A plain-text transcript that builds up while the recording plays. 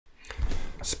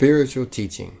Spiritual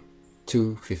Teaching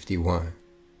 251.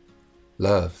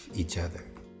 Love each other.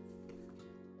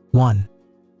 1.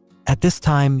 At this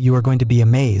time you are going to be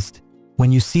amazed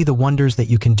when you see the wonders that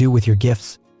you can do with your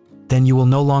gifts. Then you will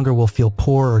no longer feel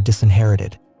poor or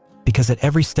disinherited, because at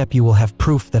every step you will have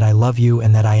proof that I love you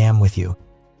and that I am with you.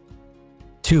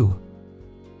 2.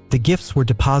 The gifts were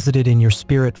deposited in your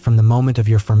spirit from the moment of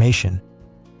your formation,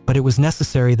 but it was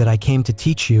necessary that I came to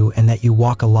teach you and that you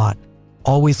walk a lot,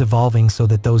 always evolving so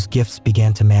that those gifts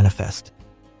began to manifest.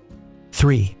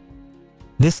 3.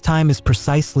 This time is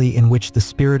precisely in which the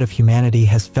spirit of humanity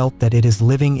has felt that it is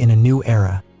living in a new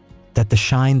era, that the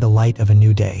shine the light of a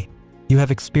new day. You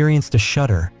have experienced a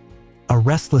shudder, a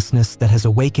restlessness that has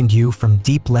awakened you from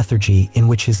deep lethargy in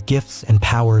which his gifts and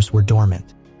powers were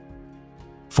dormant.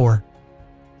 4.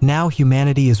 Now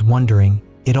humanity is wondering,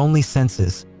 it only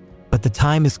senses, but the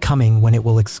time is coming when it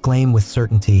will exclaim with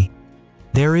certainty,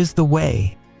 "There is the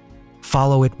way.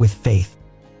 Follow it with faith."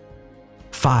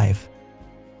 5.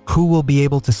 Who will be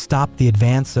able to stop the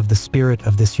advance of the spirit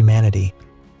of this humanity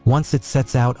once it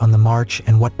sets out on the march,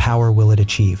 and what power will it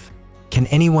achieve? Can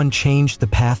anyone change the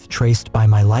path traced by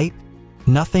my light?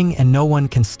 Nothing and no one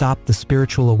can stop the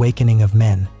spiritual awakening of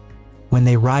men when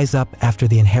they rise up after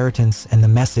the inheritance and the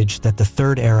message that the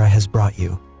third era has brought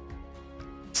you.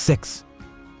 6.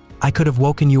 I could have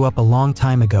woken you up a long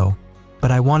time ago,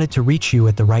 but I wanted to reach you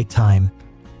at the right time,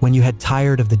 when you had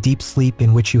tired of the deep sleep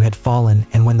in which you had fallen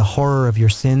and when the horror of your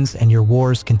sins and your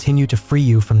wars continue to free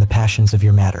you from the passions of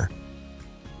your matter.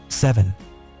 7.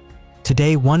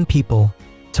 Today one people,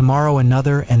 tomorrow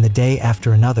another, and the day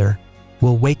after another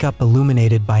will wake up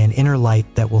illuminated by an inner light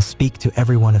that will speak to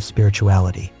everyone of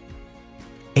spirituality.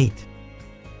 8.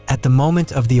 At the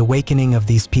moment of the awakening of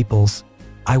these peoples,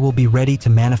 I will be ready to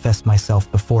manifest myself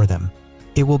before them.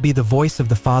 It will be the voice of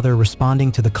the Father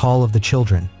responding to the call of the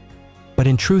children. But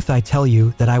in truth I tell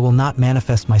you that I will not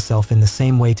manifest myself in the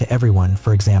same way to everyone.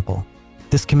 For example,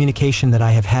 this communication that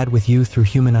I have had with you through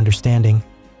human understanding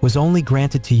was only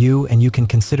granted to you, and you can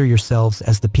consider yourselves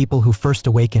as the people who first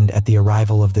awakened at the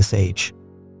arrival of this age.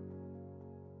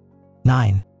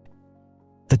 9.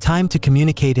 The time to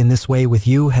communicate in this way with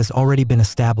you has already been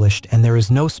established, and there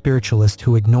is no spiritualist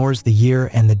who ignores the year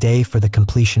and the day for the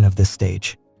completion of this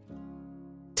stage.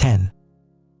 10.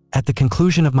 At the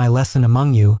conclusion of my lesson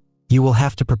among you, you will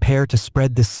have to prepare to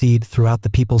spread this seed throughout the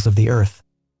peoples of the earth.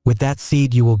 With that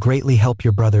seed you will greatly help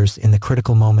your brothers in the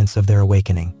critical moments of their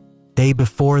awakening. They,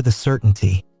 before the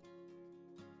certainty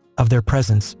of their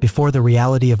presence, before the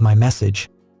reality of my message,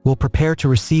 will prepare to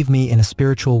receive me in a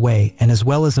spiritual way, and as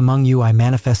well as among you I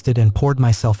manifested and poured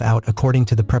myself out according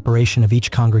to the preparation of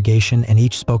each congregation and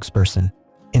each spokesperson.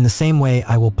 In the same way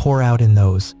I will pour out in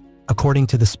those, according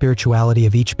to the spirituality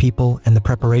of each people and the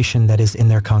preparation that is in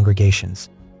their congregations.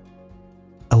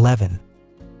 11.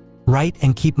 Write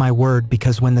and keep my word,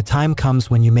 because when the time comes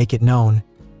when you make it known,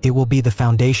 it will be the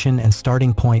foundation and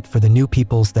starting point for the new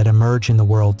peoples that emerge in the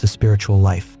world to spiritual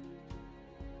life.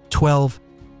 12.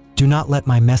 Do not let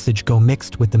my message go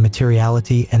mixed with the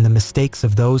materiality and the mistakes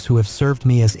of those who have served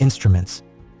me as instruments,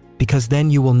 because then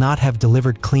you will not have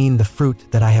delivered clean the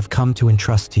fruit that I have come to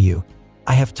entrust to you.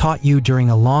 I have taught you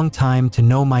during a long time to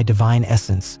know my divine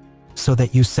essence, so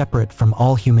that you separate from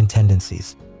all human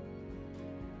tendencies.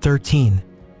 13.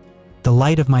 The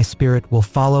light of my spirit will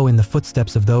follow in the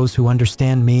footsteps of those who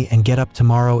understand me and get up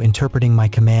tomorrow interpreting my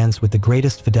commands with the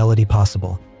greatest fidelity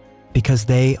possible, because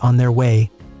they, on their way,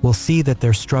 will see that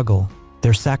their struggle,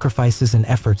 their sacrifices and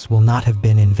efforts will not have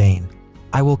been in vain.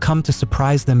 I will come to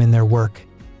surprise them in their work,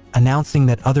 announcing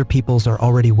that other peoples are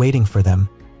already waiting for them,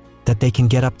 that they can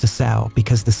get up to sow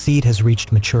because the seed has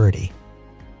reached maturity.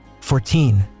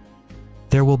 14.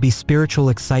 There will be spiritual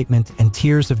excitement and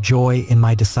tears of joy in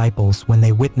my disciples when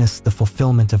they witness the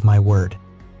fulfillment of my word.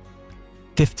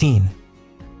 15.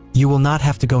 You will not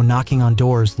have to go knocking on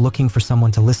doors looking for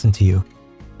someone to listen to you,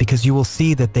 because you will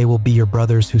see that they will be your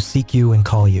brothers who seek you and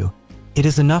call you. It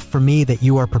is enough for me that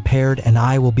you are prepared, and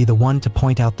I will be the one to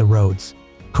point out the roads,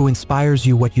 who inspires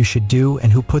you what you should do,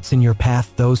 and who puts in your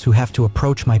path those who have to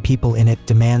approach my people in it,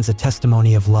 demands a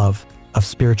testimony of love, of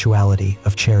spirituality,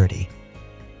 of charity.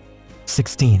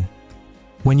 16.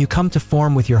 When you come to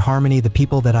form with your harmony the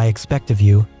people that I expect of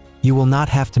you, you will not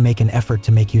have to make an effort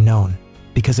to make you known,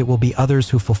 because it will be others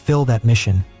who fulfill that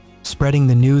mission, spreading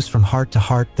the news from heart to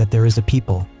heart that there is a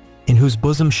people, in whose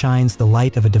bosom shines the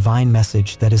light of a divine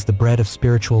message that is the bread of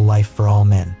spiritual life for all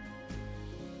men.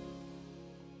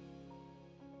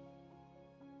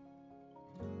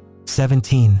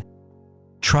 17.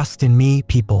 Trust in me,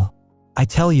 people. I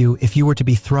tell you, if you were to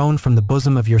be thrown from the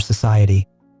bosom of your society,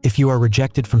 if you are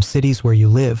rejected from cities where you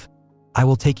live, I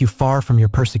will take you far from your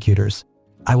persecutors,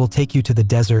 I will take you to the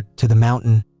desert, to the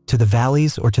mountain, to the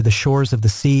valleys, or to the shores of the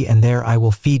sea, and there I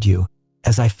will feed you,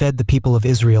 as I fed the people of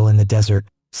Israel in the desert,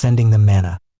 sending them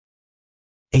manna.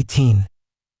 18.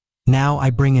 Now I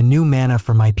bring a new manna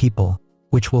for my people,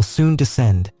 which will soon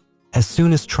descend, as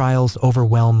soon as trials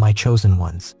overwhelm my chosen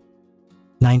ones.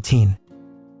 19.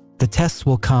 The tests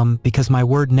will come because my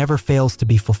word never fails to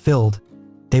be fulfilled.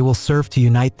 They will serve to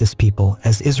unite this people,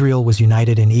 as Israel was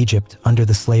united in Egypt under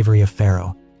the slavery of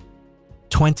Pharaoh.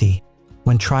 20.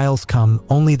 When trials come,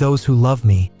 only those who love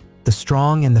me, the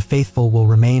strong and the faithful, will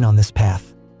remain on this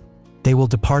path. They will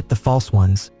depart the false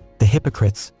ones, the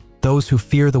hypocrites, those who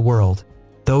fear the world,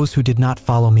 those who did not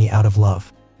follow me out of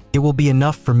love. It will be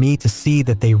enough for me to see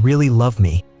that they really love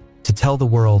me, to tell the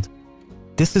world,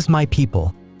 this is my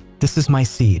people, this is my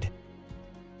seed.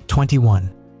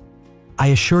 21. I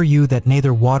assure you that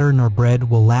neither water nor bread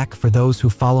will lack for those who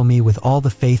follow me with all the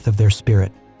faith of their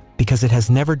spirit, because it has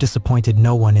never disappointed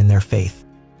no one in their faith.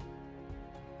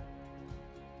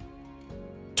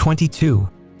 22.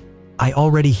 I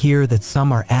already hear that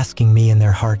some are asking me in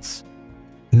their hearts,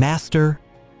 Master,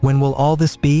 when will all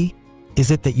this be?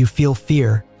 Is it that you feel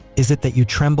fear? Is it that you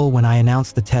tremble when I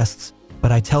announce the tests?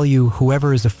 But I tell you,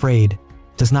 whoever is afraid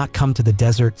does not come to the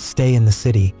desert, stay in the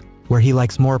city, where he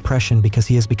likes more oppression because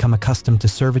he has become accustomed to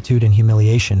servitude and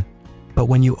humiliation. But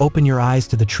when you open your eyes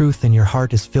to the truth and your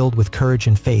heart is filled with courage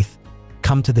and faith,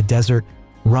 come to the desert,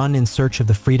 run in search of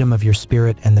the freedom of your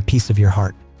spirit and the peace of your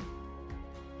heart.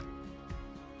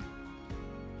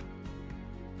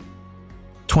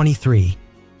 23.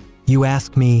 You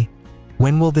ask me,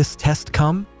 when will this test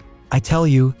come? I tell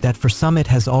you that for some it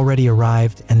has already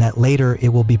arrived and that later it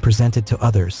will be presented to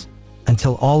others,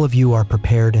 until all of you are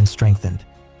prepared and strengthened.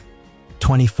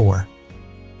 24.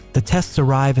 The tests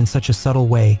arrive in such a subtle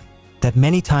way that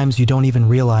many times you don't even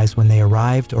realize when they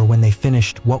arrived or when they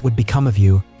finished what would become of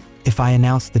you if I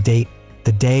announced the date,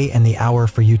 the day, and the hour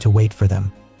for you to wait for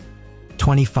them.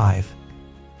 25.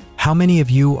 How many of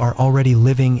you are already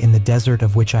living in the desert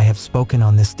of which I have spoken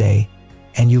on this day,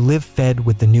 and you live fed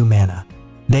with the new manna?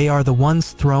 They are the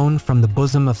ones thrown from the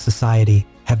bosom of society,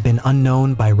 have been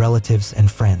unknown by relatives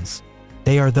and friends.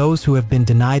 They are those who have been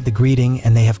denied the greeting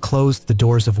and they have closed the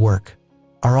doors of work.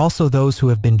 Are also those who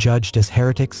have been judged as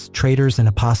heretics, traitors, and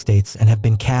apostates and have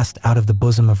been cast out of the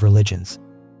bosom of religions.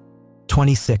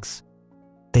 26.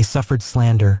 They suffered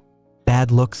slander,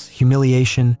 bad looks,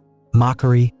 humiliation,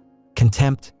 mockery,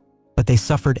 contempt, but they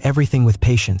suffered everything with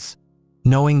patience,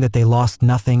 knowing that they lost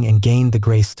nothing and gained the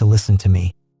grace to listen to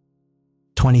me.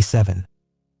 27.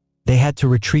 They had to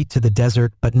retreat to the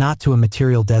desert, but not to a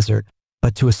material desert,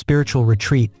 but to a spiritual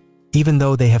retreat, even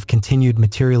though they have continued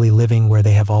materially living where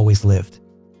they have always lived.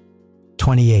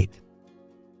 28.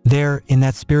 There, in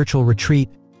that spiritual retreat,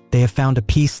 they have found a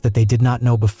peace that they did not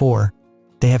know before.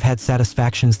 They have had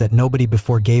satisfactions that nobody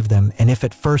before gave them, and if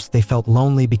at first they felt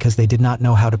lonely because they did not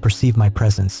know how to perceive my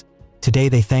presence, today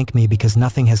they thank me because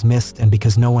nothing has missed and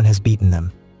because no one has beaten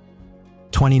them.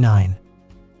 29.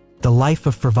 The life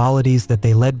of frivolities that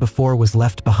they led before was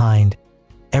left behind,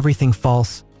 everything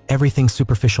false, everything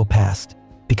superficial passed,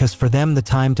 because for them the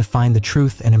time to find the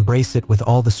truth and embrace it with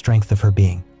all the strength of her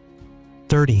being.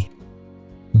 30.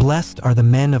 Blessed are the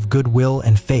men of good will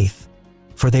and faith,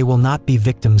 for they will not be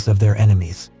victims of their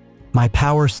enemies. My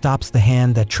power stops the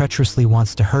hand that treacherously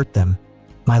wants to hurt them.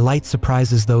 My light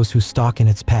surprises those who stalk in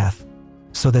its path,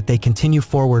 so that they continue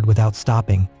forward without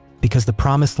stopping, because the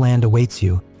promised land awaits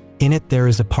you. In it there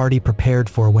is a party prepared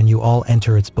for when you all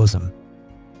enter its bosom.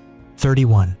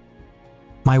 31.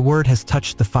 My word has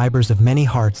touched the fibers of many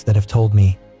hearts that have told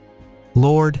me,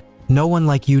 Lord, no one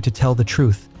like you to tell the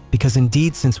truth, because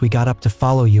indeed since we got up to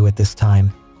follow you at this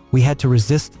time, we had to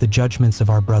resist the judgments of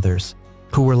our brothers,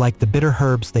 who were like the bitter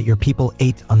herbs that your people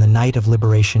ate on the night of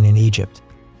liberation in Egypt.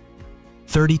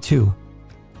 32.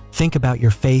 Think about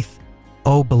your faith,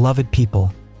 O beloved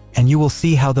people, and you will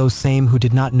see how those same who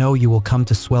did not know you will come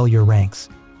to swell your ranks,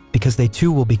 because they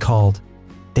too will be called.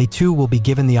 They too will be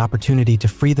given the opportunity to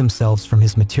free themselves from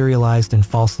his materialized and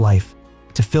false life,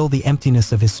 to fill the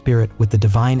emptiness of his spirit with the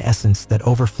divine essence that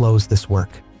overflows this work.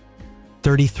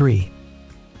 33.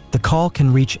 The call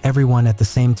can reach everyone at the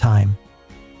same time,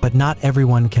 but not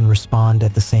everyone can respond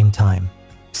at the same time.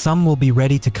 Some will be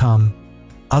ready to come,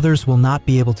 others will not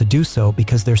be able to do so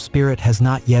because their spirit has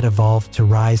not yet evolved to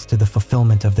rise to the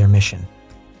fulfillment of their mission.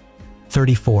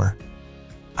 34.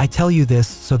 I tell you this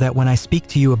so that when I speak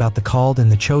to you about the called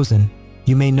and the chosen,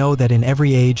 you may know that in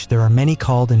every age there are many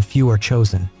called and few are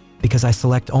chosen, because I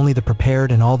select only the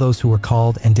prepared, and all those who were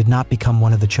called and did not become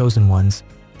one of the chosen ones,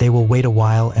 they will wait a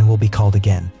while and will be called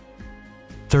again.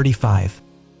 35.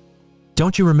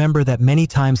 Don't you remember that many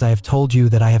times I have told you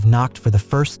that I have knocked for the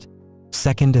first,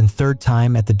 second, and third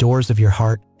time at the doors of your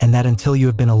heart, and that until you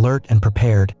have been alert and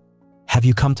prepared, have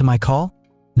you come to my call?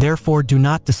 Therefore, do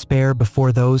not despair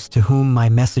before those to whom my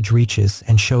message reaches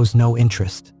and shows no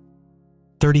interest.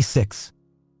 36.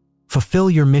 Fulfill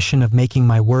your mission of making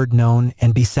my word known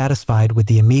and be satisfied with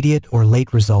the immediate or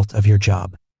late result of your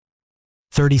job.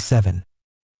 37.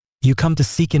 You come to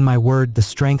seek in my word the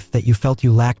strength that you felt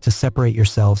you lacked to separate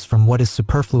yourselves from what is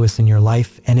superfluous in your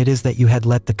life, and it is that you had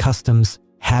let the customs,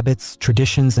 habits,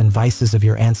 traditions, and vices of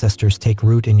your ancestors take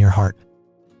root in your heart.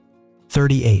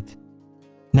 38.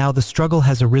 Now the struggle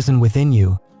has arisen within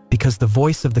you, because the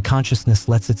voice of the consciousness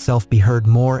lets itself be heard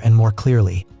more and more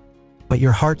clearly. But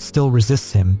your heart still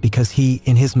resists him because he,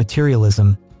 in his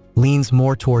materialism, leans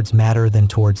more towards matter than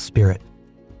towards spirit.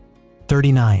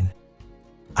 39.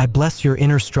 I bless your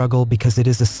inner struggle because it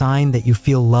is a sign that you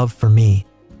feel love for me,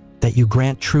 that you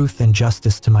grant truth and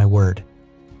justice to my word.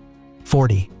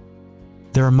 40.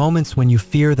 There are moments when you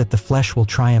fear that the flesh will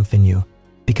triumph in you,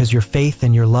 because your faith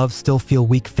and your love still feel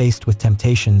weak faced with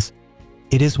temptations.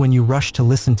 It is when you rush to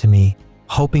listen to me,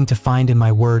 hoping to find in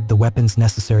my word the weapons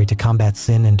necessary to combat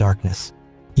sin and darkness.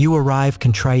 You arrive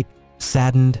contrite,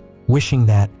 saddened, wishing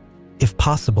that, if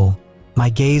possible, my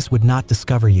gaze would not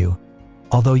discover you,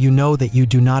 although you know that you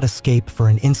do not escape for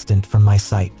an instant from my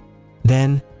sight.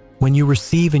 Then, when you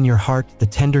receive in your heart the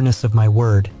tenderness of my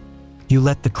word, you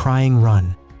let the crying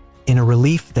run, in a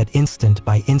relief that instant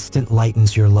by instant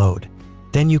lightens your load.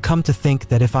 Then you come to think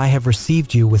that if I have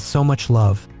received you with so much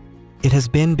love, it has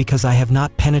been because I have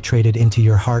not penetrated into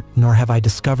your heart, nor have I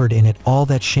discovered in it all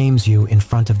that shames you in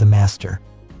front of the Master.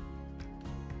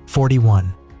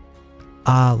 41.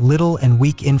 Ah, little and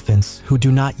weak infants who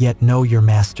do not yet know your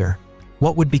Master,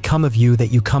 what would become of you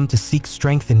that you come to seek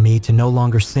strength in me to no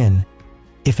longer sin,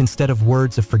 if instead of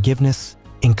words of forgiveness,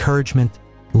 encouragement,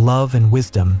 love, and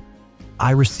wisdom,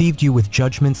 I received you with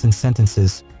judgments and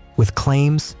sentences, with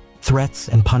claims, threats,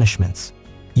 and punishments?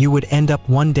 You would end up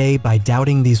one day by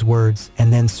doubting these words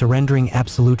and then surrendering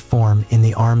absolute form in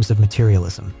the arms of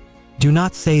materialism. Do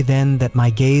not say then that my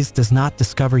gaze does not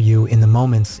discover you in the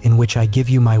moments in which I give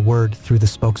you my word through the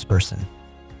spokesperson.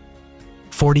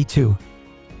 42.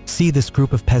 See this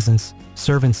group of peasants,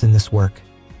 servants in this work.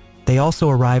 They also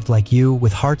arrived like you,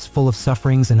 with hearts full of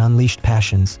sufferings and unleashed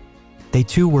passions. They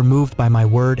too were moved by my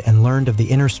word and learned of the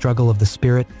inner struggle of the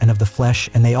spirit and of the flesh,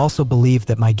 and they also believed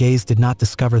that my gaze did not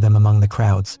discover them among the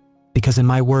crowds, because in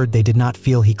my word they did not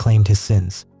feel he claimed his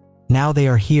sins. Now they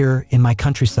are here, in my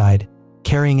countryside,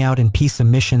 carrying out in peace a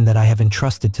mission that I have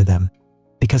entrusted to them,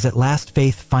 because at last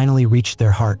faith finally reached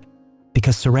their heart,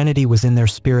 because serenity was in their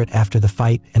spirit after the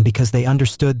fight, and because they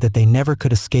understood that they never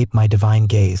could escape my divine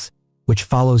gaze, which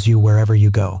follows you wherever you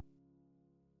go.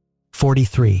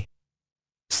 43.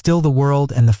 Still the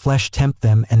world and the flesh tempt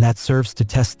them, and that serves to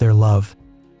test their love,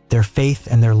 their faith,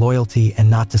 and their loyalty, and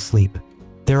not to sleep.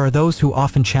 There are those who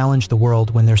often challenge the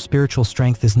world when their spiritual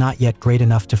strength is not yet great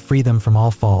enough to free them from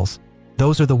all falls.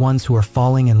 Those are the ones who are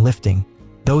falling and lifting,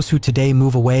 those who today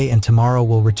move away and tomorrow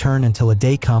will return until a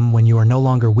day come when you are no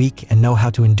longer weak and know how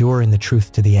to endure in the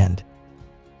truth to the end.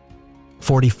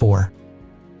 44.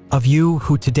 Of you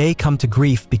who today come to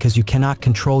grief because you cannot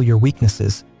control your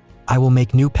weaknesses, I will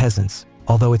make new peasants,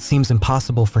 although it seems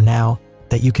impossible for now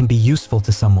that you can be useful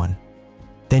to someone.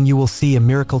 Then you will see a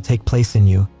miracle take place in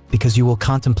you, because you will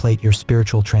contemplate your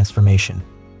spiritual transformation.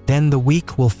 Then the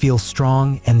weak will feel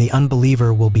strong and the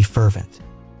unbeliever will be fervent.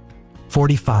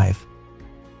 45.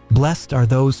 Blessed are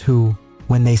those who,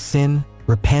 when they sin,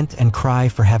 repent and cry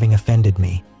for having offended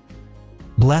me.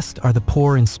 Blessed are the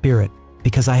poor in spirit,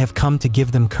 because I have come to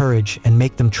give them courage and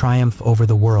make them triumph over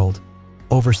the world,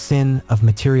 over sin of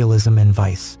materialism and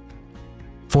vice.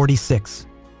 46.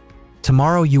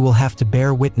 Tomorrow you will have to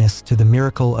bear witness to the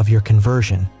miracle of your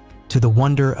conversion, to the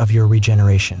wonder of your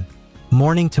regeneration.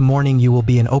 Morning to morning you will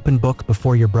be an open book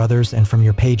before your brothers, and from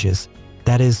your pages,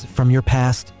 that is, from your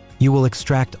past, you will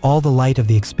extract all the light of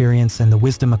the experience and the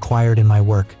wisdom acquired in my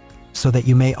work, so that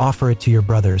you may offer it to your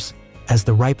brothers, as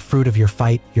the ripe fruit of your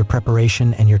fight, your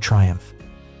preparation, and your triumph.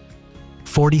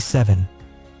 47.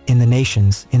 In the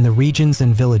nations, in the regions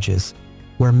and villages,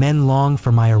 where men long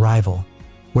for my arrival,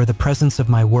 where the presence of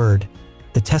my word,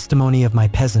 the testimony of my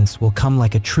peasants will come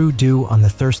like a true dew on the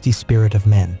thirsty spirit of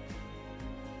men.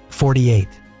 48.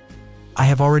 I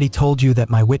have already told you that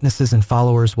my witnesses and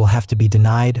followers will have to be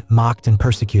denied, mocked, and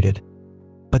persecuted,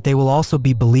 but they will also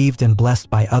be believed and blessed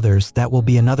by others. That will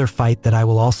be another fight that I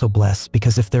will also bless,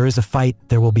 because if there is a fight,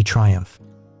 there will be triumph.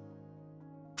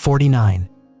 49.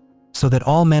 So that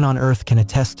all men on earth can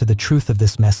attest to the truth of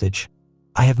this message,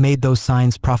 I have made those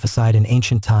signs prophesied in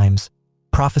ancient times,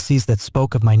 prophecies that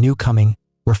spoke of my new coming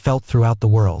were felt throughout the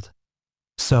world.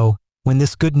 So, when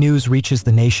this good news reaches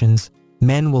the nations,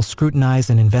 men will scrutinize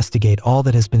and investigate all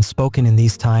that has been spoken in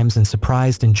these times, and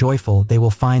surprised and joyful they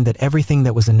will find that everything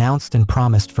that was announced and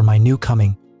promised for my new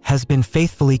coming has been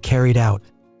faithfully carried out,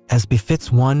 as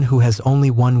befits one who has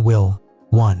only one will,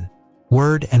 one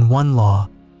word and one law.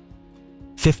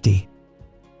 50.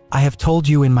 I have told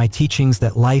you in my teachings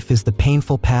that life is the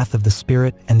painful path of the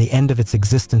Spirit, and the end of its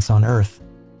existence on earth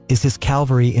is His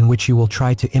Calvary, in which you will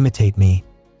try to imitate me,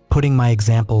 putting my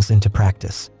examples into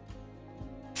practice.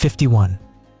 51.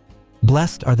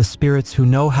 Blessed are the spirits who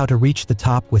know how to reach the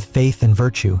top with faith and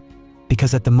virtue,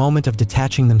 because at the moment of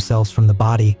detaching themselves from the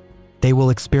body, they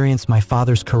will experience my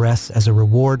Father's caress as a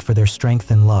reward for their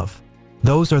strength and love.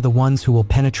 Those are the ones who will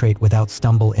penetrate without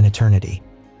stumble in eternity.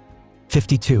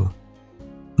 52.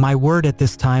 My word at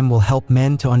this time will help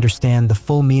men to understand the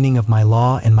full meaning of my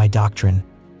law and my doctrine,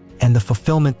 and the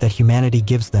fulfillment that humanity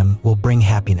gives them will bring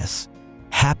happiness.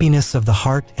 Happiness of the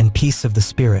heart and peace of the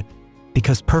spirit,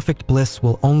 because perfect bliss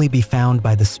will only be found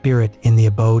by the Spirit in the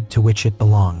abode to which it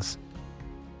belongs.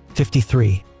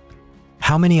 53.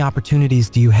 How many opportunities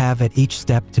do you have at each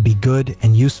step to be good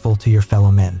and useful to your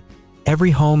fellow men?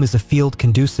 Every home is a field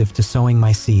conducive to sowing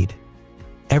my seed.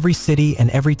 Every city and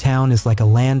every town is like a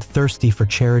land thirsty for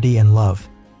charity and love,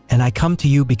 and I come to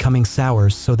you becoming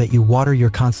sowers so that you water your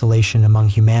consolation among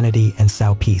humanity and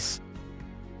sow peace.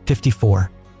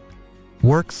 54.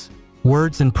 Works,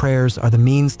 words and prayers are the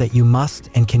means that you must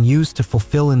and can use to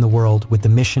fulfill in the world with the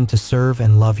mission to serve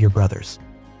and love your brothers.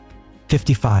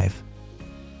 55.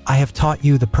 I have taught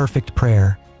you the perfect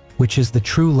prayer, which is the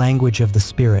true language of the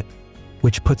Spirit,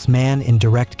 which puts man in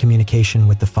direct communication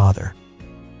with the Father.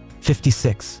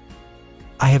 56.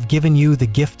 I have given you the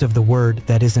gift of the Word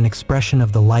that is an expression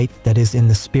of the light that is in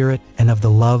the Spirit and of the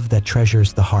love that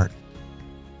treasures the heart.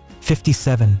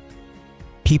 57.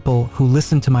 People who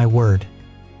listen to my word,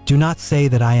 do not say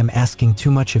that I am asking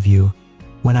too much of you,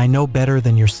 when I know better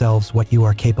than yourselves what you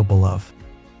are capable of.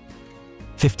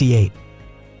 58.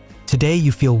 Today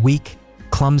you feel weak,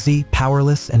 clumsy,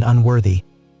 powerless, and unworthy,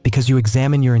 because you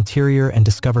examine your interior and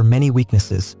discover many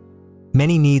weaknesses,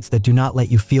 many needs that do not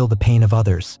let you feel the pain of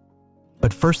others.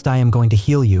 But first I am going to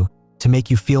heal you, to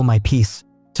make you feel my peace,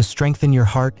 to strengthen your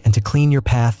heart and to clean your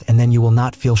path, and then you will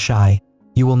not feel shy,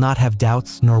 you will not have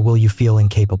doubts, nor will you feel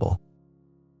incapable.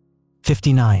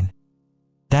 59.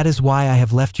 That is why I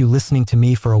have left you listening to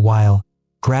me for a while,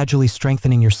 gradually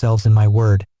strengthening yourselves in my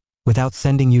word, without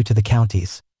sending you to the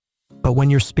counties. But when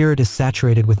your spirit is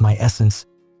saturated with my essence,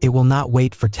 it will not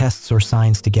wait for tests or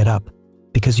signs to get up,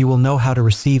 because you will know how to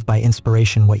receive by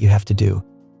inspiration what you have to do.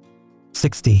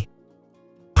 60.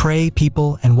 Pray,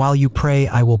 people, and while you pray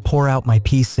I will pour out my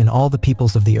peace in all the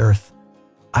peoples of the earth.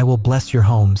 I will bless your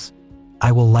homes.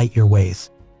 I will light your ways.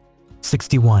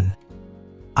 61.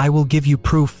 I will give you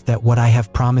proof that what I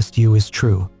have promised you is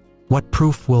true. What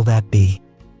proof will that be?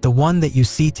 The one that you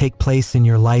see take place in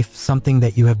your life, something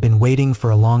that you have been waiting for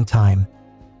a long time,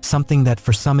 something that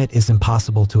for some it is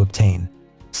impossible to obtain.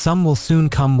 Some will soon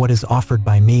come what is offered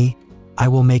by me, I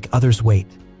will make others wait.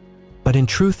 But in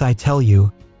truth I tell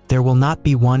you, there will not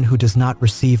be one who does not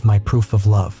receive my proof of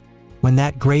love. When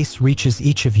that grace reaches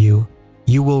each of you,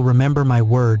 you will remember my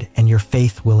word and your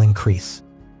faith will increase.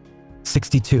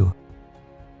 62.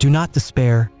 Do not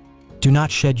despair, do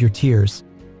not shed your tears.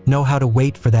 Know how to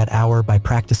wait for that hour by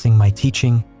practicing my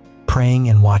teaching, praying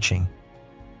and watching.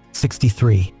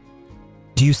 63.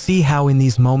 Do you see how in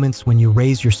these moments when you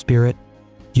raise your spirit,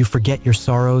 you forget your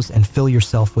sorrows and fill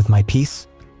yourself with my peace?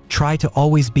 Try to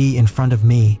always be in front of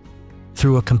me,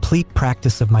 through a complete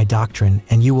practice of my doctrine,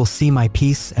 and you will see my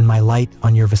peace and my light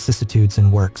on your vicissitudes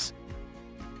and works.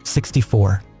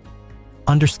 64.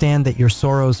 Understand that your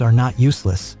sorrows are not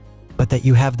useless, but that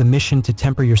you have the mission to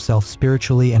temper yourself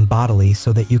spiritually and bodily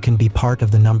so that you can be part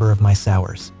of the number of my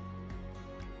sowers.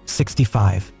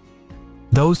 65.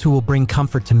 Those who will bring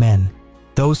comfort to men,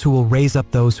 those who will raise up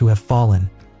those who have fallen,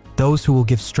 those who will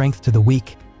give strength to the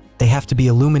weak, they have to be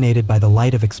illuminated by the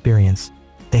light of experience.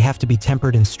 They have to be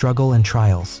tempered in struggle and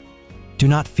trials. Do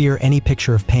not fear any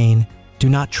picture of pain. Do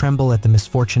not tremble at the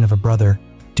misfortune of a brother.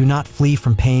 Do not flee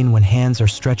from pain when hands are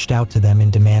stretched out to them in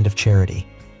demand of charity.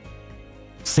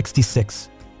 66.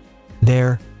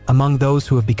 There, among those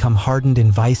who have become hardened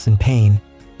in vice and pain,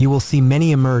 you will see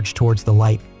many emerge towards the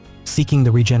light, seeking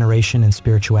the regeneration and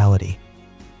spirituality.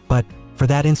 But, for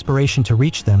that inspiration to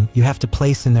reach them, you have to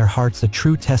place in their hearts a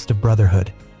true test of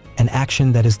brotherhood, an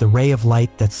action that is the ray of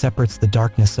light that separates the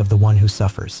darkness of the one who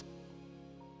suffers.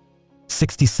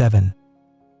 67.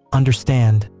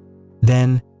 Understand,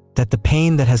 then, that the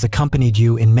pain that has accompanied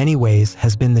you in many ways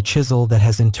has been the chisel that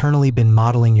has internally been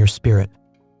modeling your spirit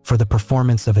for the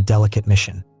performance of a delicate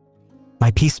mission.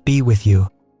 My peace be with you,